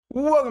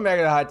Welcome back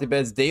to the Hot Tip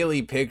Bets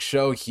Daily Pick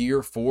Show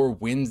here for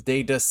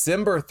Wednesday,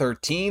 December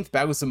 13th.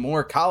 Back with some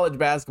more college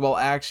basketball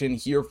action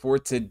here for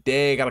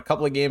today. Got a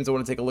couple of games I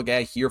want to take a look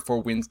at here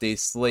for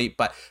Wednesday's slate.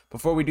 But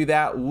before we do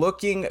that,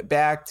 looking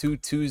back to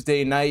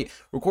Tuesday night,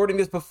 recording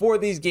this before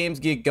these games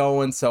get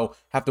going, so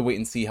have to wait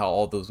and see how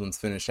all those ones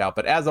finish out.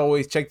 But as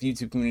always, check the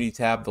YouTube community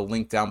tab, the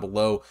link down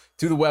below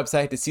to the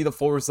website to see the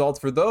full results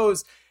for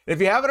those. If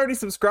you haven't already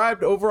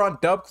subscribed over on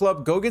Dub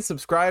Club, go get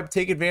subscribed.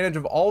 Take advantage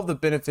of all of the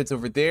benefits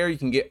over there. You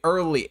can get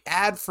early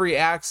ad-free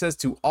access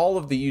to all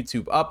of the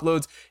YouTube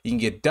uploads. You can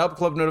get Dub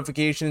Club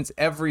notifications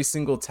every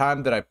single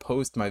time that I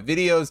post my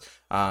videos,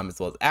 as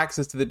well as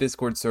access to the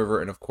Discord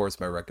server and, of course,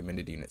 my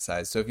recommended unit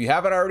size. So if you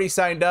haven't already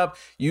signed up,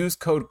 use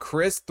code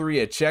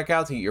CHRIS3 at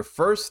checkout to get your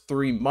first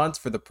 3 months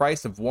for the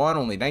price of one,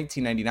 only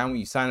 $19.99 when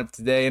you sign up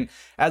today. And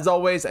as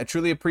always, I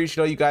truly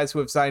appreciate all you guys who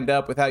have signed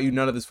up. Without you,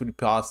 none of this would be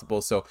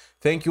possible. So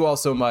thank you all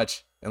so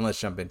much, and let's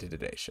jump into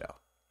today's show.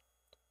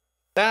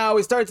 Now,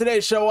 we start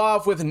today's show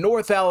off with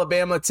North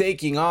Alabama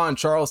taking on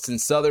Charleston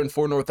Southern.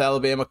 For North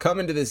Alabama,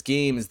 coming to this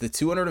game is the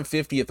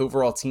 250th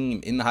overall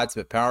team in the Hot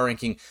Tip Power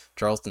Ranking.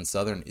 Charleston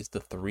Southern is the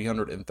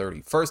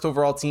 331st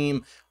overall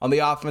team. On the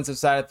offensive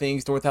side of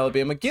things, North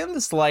Alabama getting the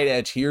slight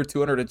edge here,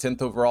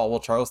 210th overall, while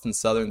Charleston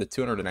Southern, the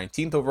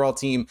 219th overall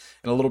team,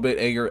 and a little bit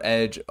bigger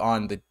edge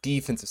on the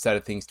defensive side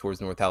of things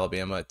towards North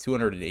Alabama,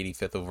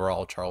 285th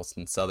overall,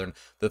 Charleston Southern,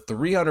 the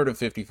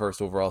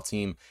 351st overall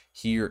team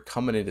here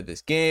coming into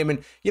this game.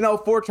 And,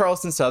 for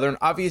Charleston Southern,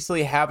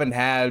 obviously haven't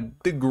had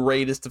the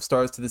greatest of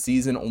starts to the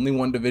season. Only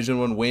one Division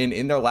I win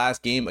in their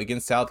last game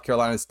against South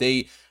Carolina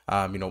State.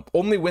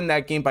 Only win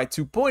that game by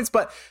 2 points,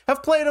 but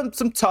have played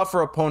some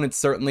tougher opponents,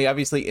 certainly.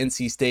 Obviously,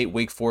 NC State,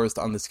 Wake Forest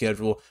on the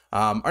schedule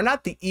are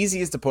not the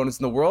easiest opponents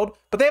in the world,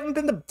 but they haven't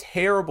been the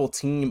terrible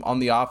team on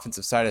the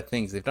offensive side of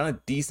things. They've done a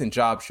decent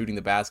job shooting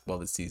the basketball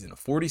this season. A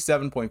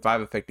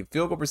 47.5 effective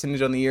field goal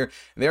percentage on the year,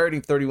 and they're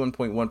hitting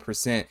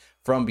 31.1%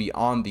 from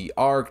beyond the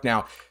arc.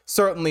 Now,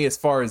 certainly as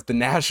far as the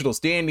national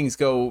standings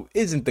go,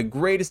 isn't the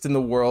greatest in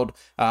the world.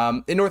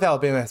 And North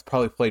Alabama has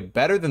probably played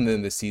better than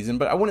them this season,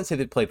 but I wouldn't say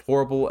they played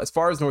horrible. As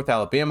far as North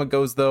Alabama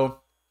goes, though,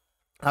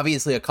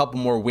 obviously a couple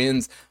more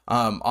wins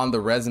on the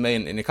resume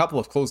and a couple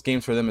of close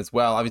games for them as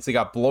well. Obviously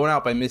got blown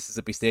out by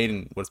Mississippi State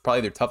in what's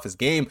probably their toughest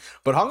game,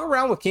 but hung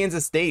around with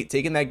Kansas State,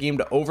 taking that game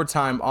to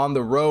overtime on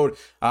the road,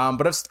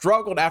 but have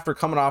struggled after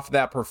coming off of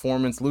that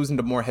performance, losing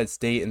to Morehead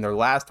State in their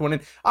last one.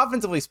 And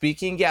offensively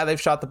speaking, yeah,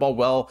 they've shot the ball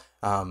well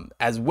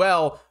as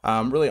well,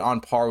 really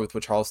on par with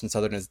what Charleston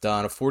Southern has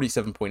done, a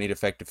 47.8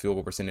 effective field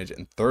goal percentage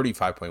and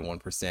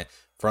 35.1%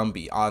 from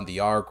beyond the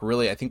arc.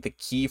 Really, I think the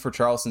key for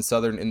Charleston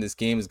Southern in this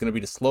game is going to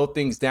be to slow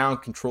things down,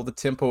 control the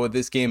tempo of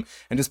this game,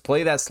 and just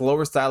play that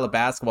slower style of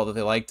basketball that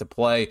they like to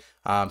play.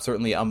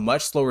 Certainly a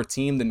much slower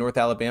team than North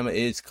Alabama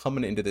is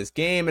coming into this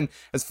game. And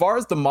as far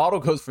as the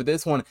model goes for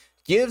this one,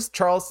 gives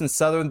Charleston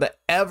Southern the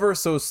ever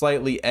so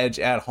slightly edge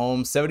at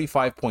home,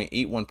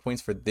 75.81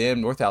 points for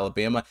them. North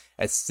Alabama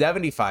at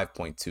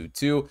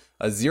 75.22,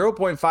 a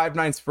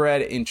 0.59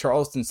 spread in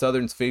Charleston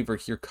Southern's favor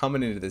here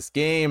coming into this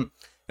game.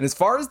 And as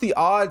far as the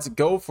odds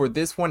go for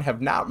this one,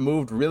 have not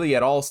moved really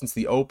at all since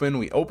the open.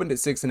 We opened at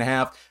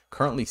 6.5,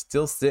 currently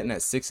still sitting at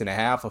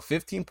 6.5, a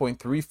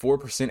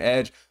 15.34%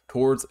 edge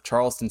towards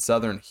Charleston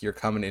Southern here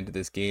coming into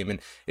this game. And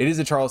it is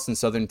a Charleston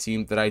Southern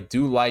team that I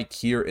do like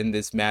here in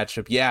this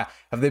matchup. Yeah,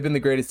 have they been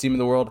the greatest team in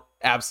the world?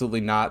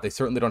 Absolutely not. They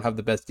certainly don't have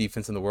the best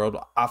defense in the world.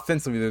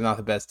 Offensively, they're not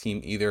the best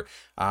team either.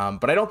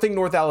 But I don't think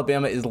North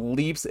Alabama is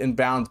leaps and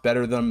bounds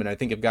better than them. And I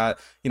think they've got,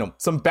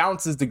 some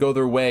bounces to go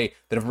their way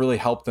that have really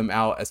helped them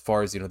out as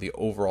far as, the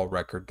overall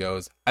record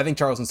goes. I think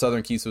Charleston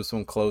Southern keeps this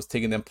one close,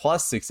 taking them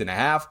plus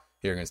 6.5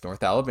 here against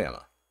North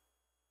Alabama.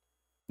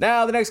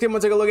 Now, the next game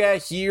we'll take a look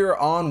at here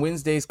on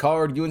Wednesday's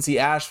card, UNC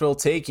Asheville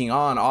taking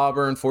on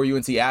Auburn. For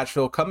UNC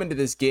Asheville, coming to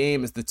this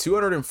game is the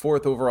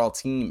 204th overall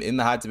team in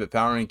the Hot Tip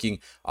Power Ranking.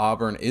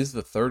 Auburn is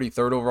the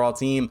 33rd overall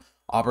team.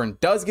 Auburn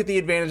does get the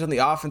advantage on the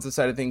offensive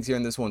side of things here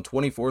in this one,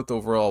 24th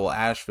overall, while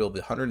Asheville,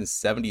 the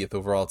 170th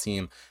overall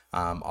team.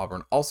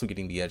 Auburn also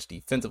getting the edge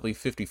defensively,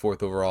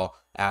 54th overall.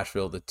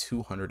 Asheville, the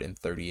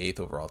 238th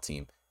overall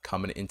team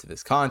coming into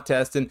this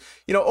contest. And,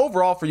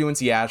 overall for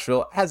UNC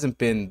Asheville, hasn't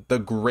been the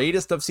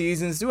greatest of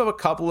seasons. Do have a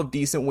couple of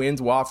decent wins,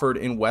 Wofford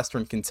in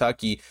Western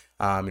Kentucky,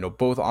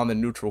 both on the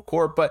neutral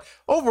court, but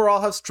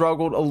overall have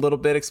struggled a little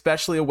bit,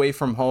 especially away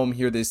from home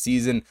here this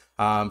season,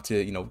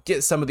 to,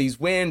 get some of these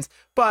wins,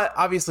 but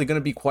obviously going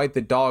to be quite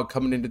the dog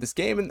coming into this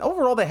game. And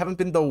overall, they haven't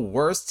been the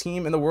worst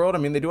team in the world. I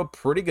mean, they do a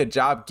pretty good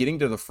job getting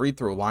to the free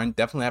throw line.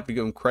 Definitely have to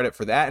give them credit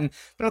for that. And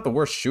they're not the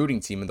worst shooting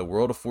team in the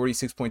world, a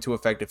 46.2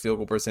 effective field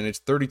goal percentage,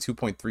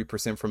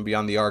 32.3% from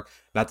beyond the arc.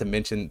 Not to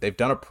mention, they've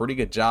done a pretty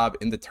good job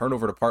in the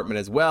turnover department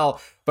as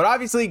well. But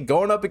obviously,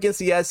 going up against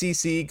the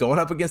SEC, going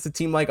up against a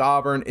team like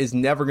Auburn is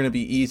never going to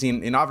be easy.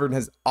 And Auburn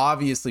has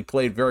obviously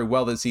played very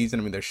well this season.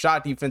 I mean, their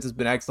shot defense has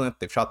been excellent.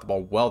 They've shot the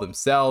ball well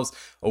themselves.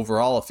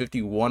 Overall, a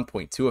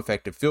 51.2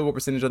 effective field goal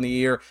percentage on the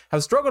year.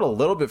 Have struggled a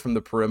little bit from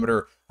the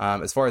perimeter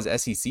as far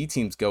as SEC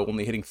teams go,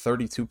 only hitting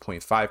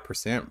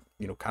 32.5%.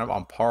 kind of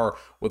on par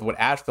with what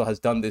Asheville has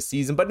done this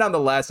season. But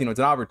nonetheless, it's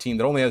an Auburn team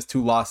that only has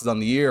 2 losses on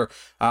the year.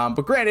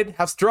 But granted,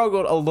 have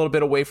struggled a little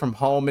bit away from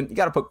home, and you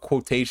got to put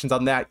quotations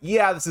on that.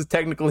 Yeah, this is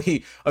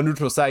technically a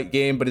neutral site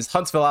game, but is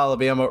Huntsville,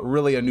 Alabama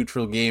really a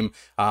neutral game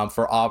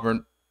for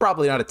Auburn?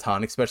 Probably not a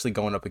ton, especially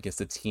going up against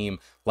a team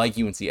like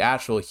UNC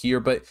Asheville here.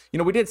 But,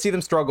 we did see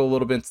them struggle a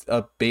little bit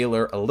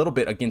Baylor, a little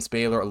bit against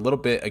Baylor, a little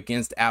bit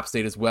against App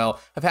State as well.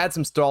 Have had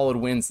some solid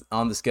wins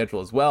on the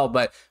schedule as well,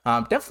 but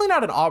definitely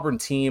not an Auburn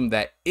team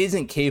that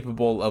isn't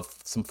capable of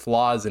some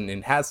flaws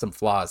and has some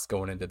flaws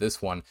going into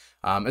this one.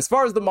 As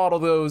far as the model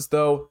goes,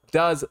 though,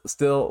 does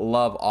still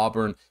love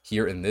Auburn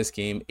here in this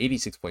game.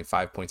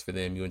 86.5 points for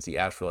them. UNC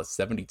Asheville at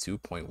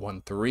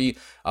 72.13.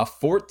 A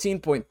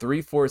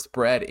 14.34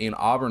 spread in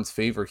Auburn's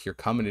favor here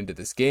coming into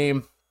this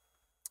game.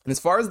 And as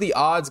far as the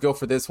odds go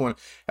for this one,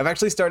 I've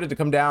actually started to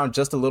come down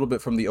just a little bit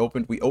from the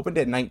open. We opened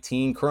at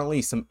 19,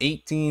 currently some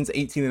 18s,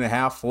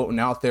 18.5 floating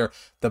out there.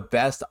 The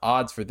best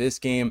odds for this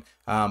game,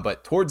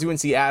 but towards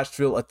UNC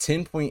Asheville, a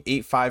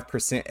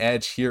 10.85%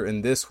 edge here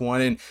in this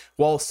one. And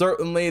while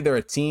certainly they're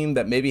a team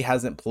that maybe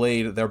hasn't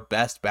played their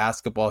best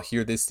basketball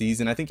here this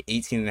season, I think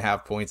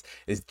 18.5 points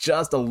is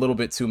just a little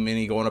bit too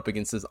many going up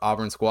against this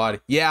Auburn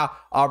squad. Yeah,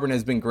 Auburn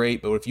has been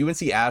great, but if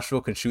UNC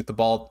Asheville can shoot the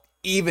ball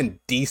even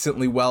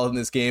decently well in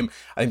this game,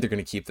 I think they're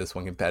going to keep this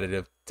one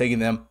competitive, taking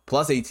them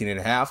plus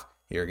 18.5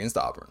 here against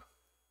Auburn.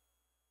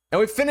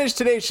 And we finished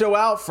today's show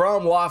out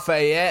from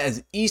Lafayette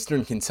as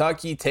Eastern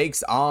Kentucky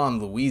takes on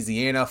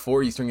Louisiana.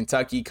 For Eastern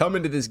Kentucky,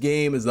 coming to this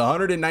game is the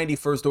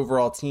 191st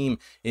overall team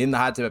in the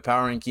Hot Tip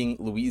Power Ranking.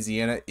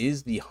 Louisiana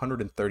is the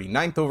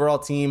 139th overall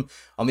team.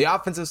 On the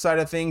offensive side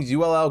of things,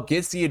 ULL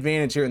gets the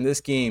advantage here in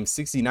this game,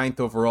 69th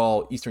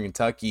overall. Eastern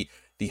Kentucky,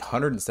 the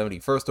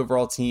 171st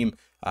overall team.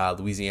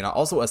 Louisiana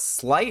also a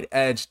slight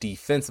edge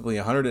defensively,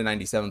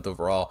 197th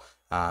overall.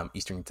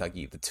 Eastern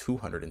Kentucky, the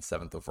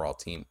 207th overall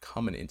team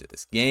coming into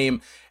this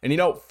game. And,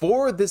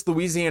 for this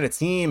Louisiana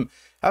team,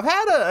 I've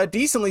had a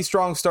decently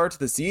strong start to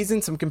the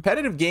season, some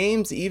competitive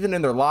games, even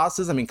in their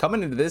losses. I mean,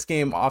 coming into this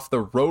game off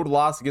the road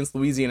loss against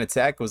Louisiana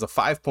Tech, it was a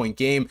 5-point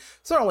game.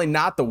 Certainly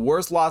not the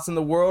worst loss in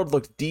the world.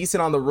 Looked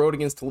decent on the road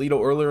against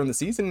Toledo earlier in the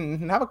season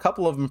and have a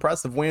couple of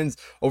impressive wins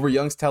over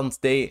Youngstown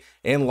State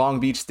and Long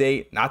Beach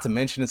State. Not to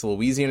mention it's a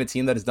Louisiana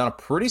team that has done a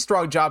pretty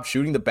strong job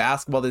shooting the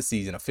basketball this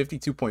season, a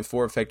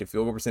 52.4 effective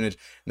field goal percentage.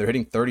 And they're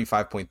hitting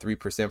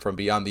 35.3% from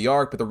beyond the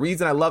arc. But the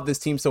reason I love this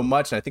team so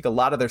much, and I think a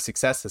lot of their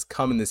success has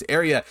come in this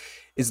area,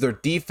 is their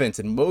defense,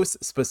 and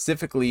most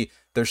specifically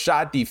their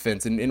shot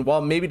defense. And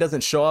while maybe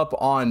doesn't show up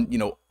on,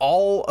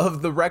 all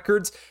of the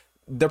records,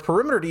 the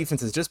perimeter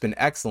defense has just been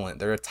excellent.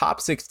 They're a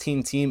top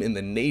 16 team in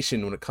the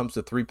nation when it comes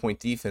to 3-point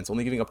defense,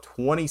 only giving up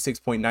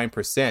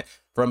 26.9%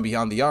 from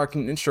beyond the arc.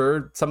 And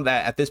sure, some of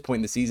that at this point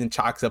in the season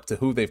chalks up to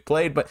who they've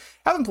played, but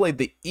haven't played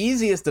the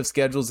easiest of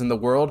schedules in the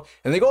world.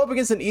 And they go up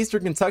against an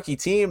Eastern Kentucky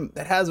team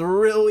that has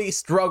really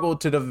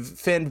struggled to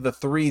defend the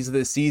threes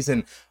this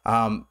season.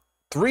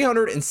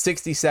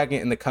 362nd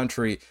in the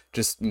country,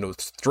 just,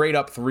 straight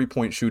up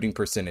 3-point shooting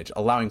percentage,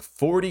 allowing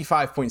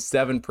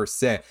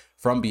 45.7%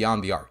 from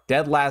beyond the arc.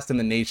 Dead last in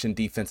the nation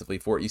defensively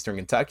for Eastern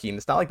Kentucky. And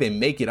it's not like they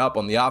make it up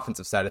on the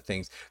offensive side of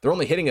things. They're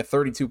only hitting a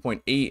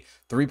 32.8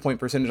 3-point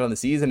percentage on the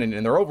season,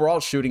 and their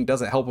overall shooting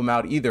doesn't help them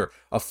out either.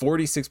 A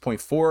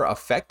 46.4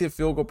 effective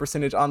field goal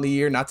percentage on the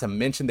year. Not to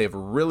mention they've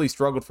really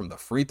struggled from the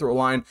free throw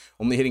line,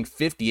 only hitting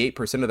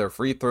 58% of their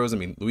free throws. I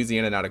mean,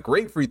 Louisiana, not a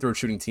great free throw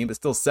shooting team, but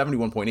still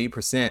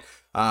 71.8%.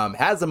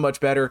 Has them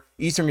much better.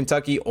 Eastern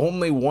Kentucky,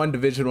 only one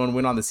Division I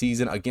win on the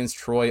season against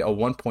Troy, a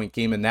 1-point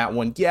game in that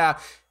one. Yeah,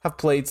 have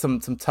played some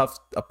tough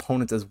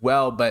opponents as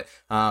well, but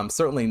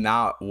certainly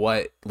not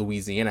what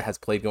Louisiana has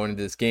played going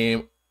into this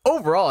game.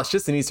 Overall, it's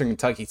just an Eastern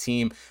Kentucky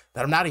team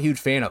that I'm not a huge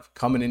fan of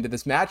coming into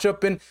this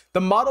matchup, and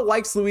the model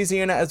likes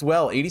Louisiana as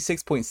well.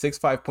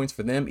 86.65 points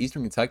for them.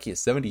 Eastern Kentucky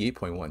is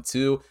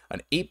 78.12,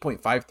 an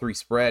 8.53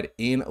 spread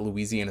in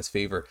Louisiana's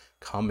favor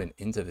coming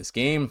into this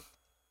game.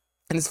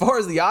 And as far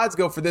as the odds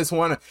go for this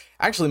one,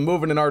 actually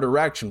moving in our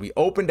direction. We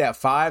opened at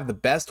 5, the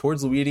best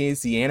towards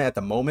Louisiana at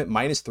the moment,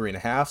 minus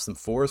 3.5. Some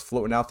 4s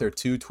floating out there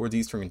too towards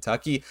Eastern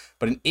Kentucky,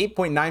 but an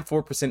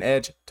 8.94%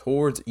 edge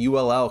towards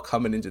ULL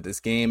coming into this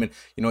game. And,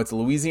 it's a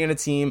Louisiana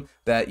team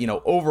that,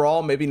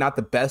 overall, maybe not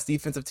the best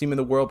defensive team in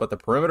the world, but the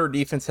perimeter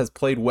defense has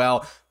played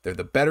well. They're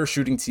the better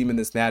shooting team in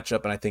this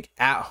matchup. And I think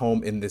at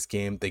home in this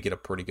game, they get a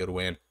pretty good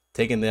win,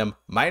 taking them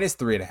minus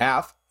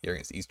 3.5 here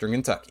against Eastern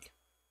Kentucky.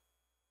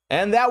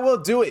 And that will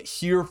do it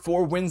here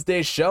for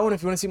Wednesday's show. And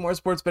if you want to see more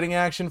sports betting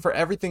action for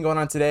everything going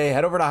on today,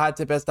 head over to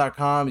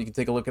hottipbets.com. You can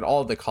take a look at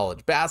all of the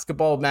college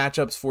basketball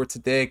matchups for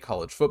today,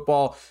 college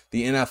football,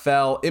 the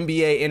NFL,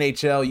 NBA,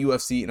 NHL,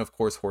 UFC, and of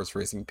course, horse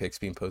racing picks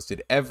being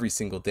posted every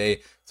single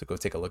day. So go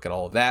take a look at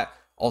all of that.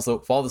 Also,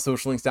 follow the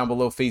social links down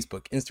below: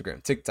 Facebook,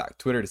 Instagram, TikTok,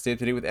 Twitter, to stay up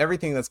to date with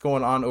everything that's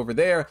going on over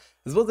there.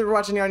 As well as if you're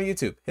watching here on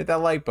YouTube, hit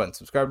that like button,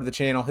 subscribe to the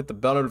channel, hit the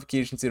bell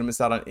notification so you don't miss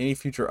out on any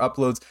future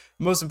uploads.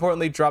 Most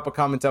importantly, drop a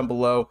comment down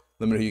below.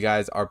 Let me know who you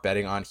guys are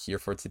betting on here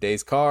for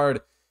today's card.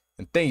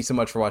 And thank you so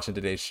much for watching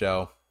today's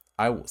show.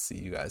 I will see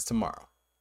you guys tomorrow.